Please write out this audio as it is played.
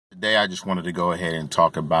today I just wanted to go ahead and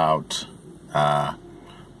talk about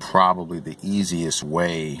probably the easiest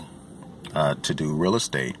way to do real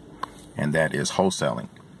estate, and that is wholesaling.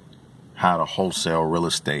 How to wholesale real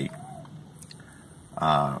estate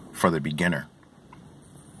for the beginner.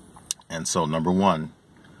 And so number one,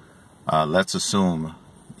 let's assume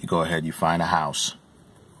you go ahead, you find a house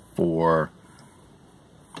for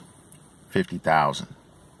 $50,000.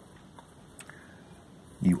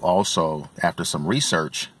 You also, after some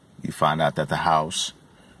research, you find out that the house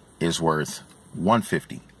is worth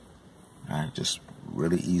 $150,000. Right? Just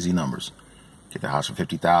really easy numbers. Get the house for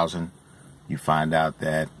 $50,000. You find out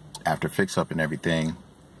that after fix up and everything,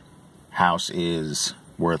 house is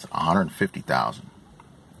worth $150,000.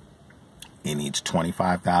 It needs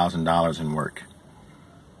 $25,000 in work.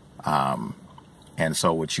 And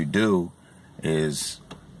so what you do is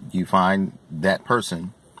you find that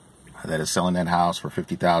person that is selling that house for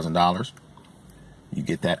 $50,000. You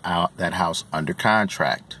get that house under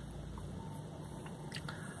contract.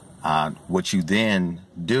 What you then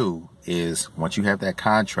do is, once you have that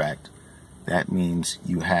contract, that means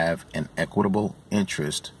you have an equitable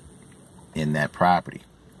interest in that property.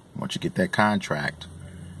 Once you get that contract,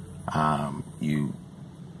 you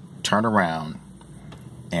turn around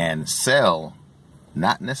and sell,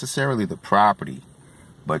 not necessarily the property,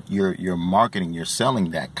 but you're marketing, you're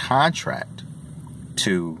selling that contract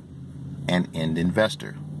to an end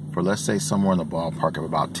investor for, let's say, somewhere in the ballpark of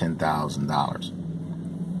about $10,000.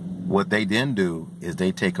 What they then do is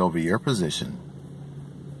they take over your position,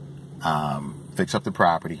 fix up the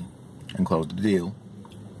property and close the deal,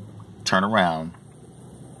 turn around,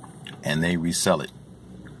 and they resell it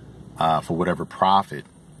for whatever profit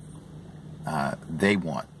they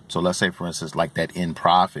want. So let's say, for instance, like that end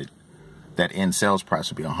profit, that end sales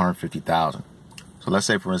price would be $150,000. So let's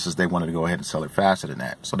say, for instance, they wanted to go ahead and sell it faster than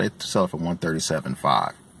that. So they sell it for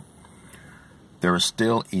 $137.5. There is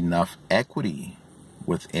still enough equity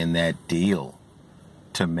within that deal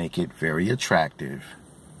to make it very attractive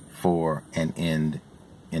for an end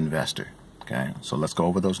investor. Okay, so let's go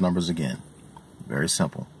over those numbers again. Very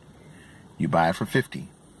simple. You buy it for $50,000.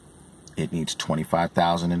 It needs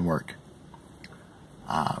 $25,000 in work.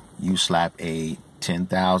 You slap a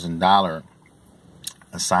 $10,000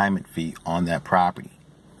 assignment fee on that property.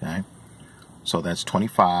 Okay, so that's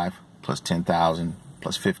 25 plus 10,000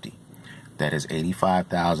 plus 50. That is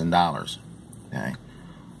 $85,000. Okay,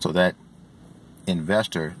 so that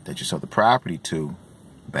investor that you sold the property to,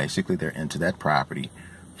 basically they're into that property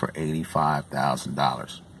for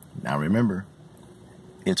 $85,000. Now remember,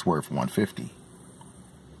 it's worth $150,000.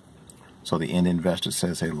 So the end investor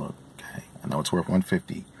says, hey, look, okay, I know it's worth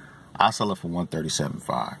 $150,000. I'll sell it for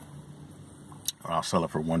 $137.5, or I'll sell it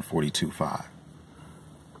for $142.5.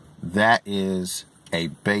 That is a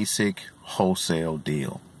basic wholesale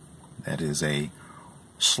deal. That is a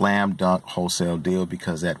slam dunk wholesale deal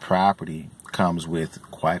because that property comes with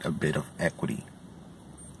quite a bit of equity.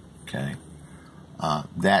 Okay,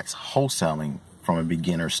 that's wholesaling from a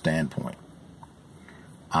beginner standpoint.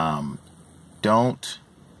 Don't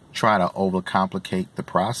try to overcomplicate the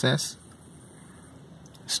process.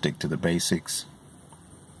 Stick to the basics.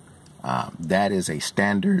 That is a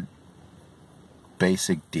standard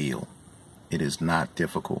basic deal. It is not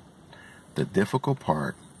difficult. The difficult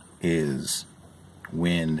part is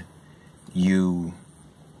when you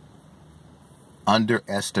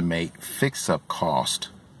underestimate fix-up cost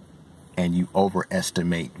and you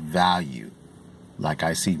overestimate value, like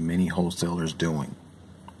I see many wholesalers doing.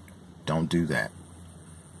 Don't do that,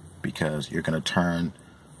 because you're going to turn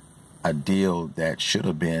a deal that should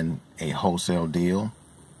have been a wholesale deal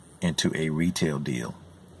into a retail deal.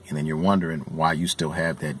 And then you're wondering why you still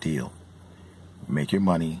have that deal. Make your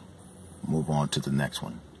money, move on to the next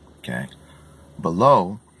one. Okay.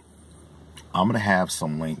 Below, I'm going to have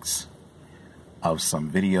some links of some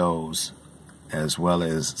videos, as well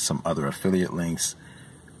as some other affiliate links,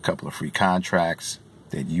 a couple of free contracts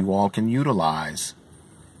that you all can utilize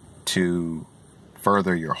to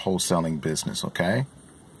further your wholesaling business. Okay.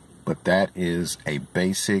 But that is a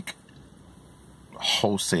basic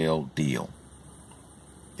wholesale deal.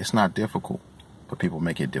 It's not difficult, but people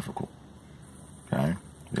make it difficult. Okay.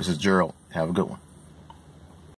 This is Gerald. Have a good one.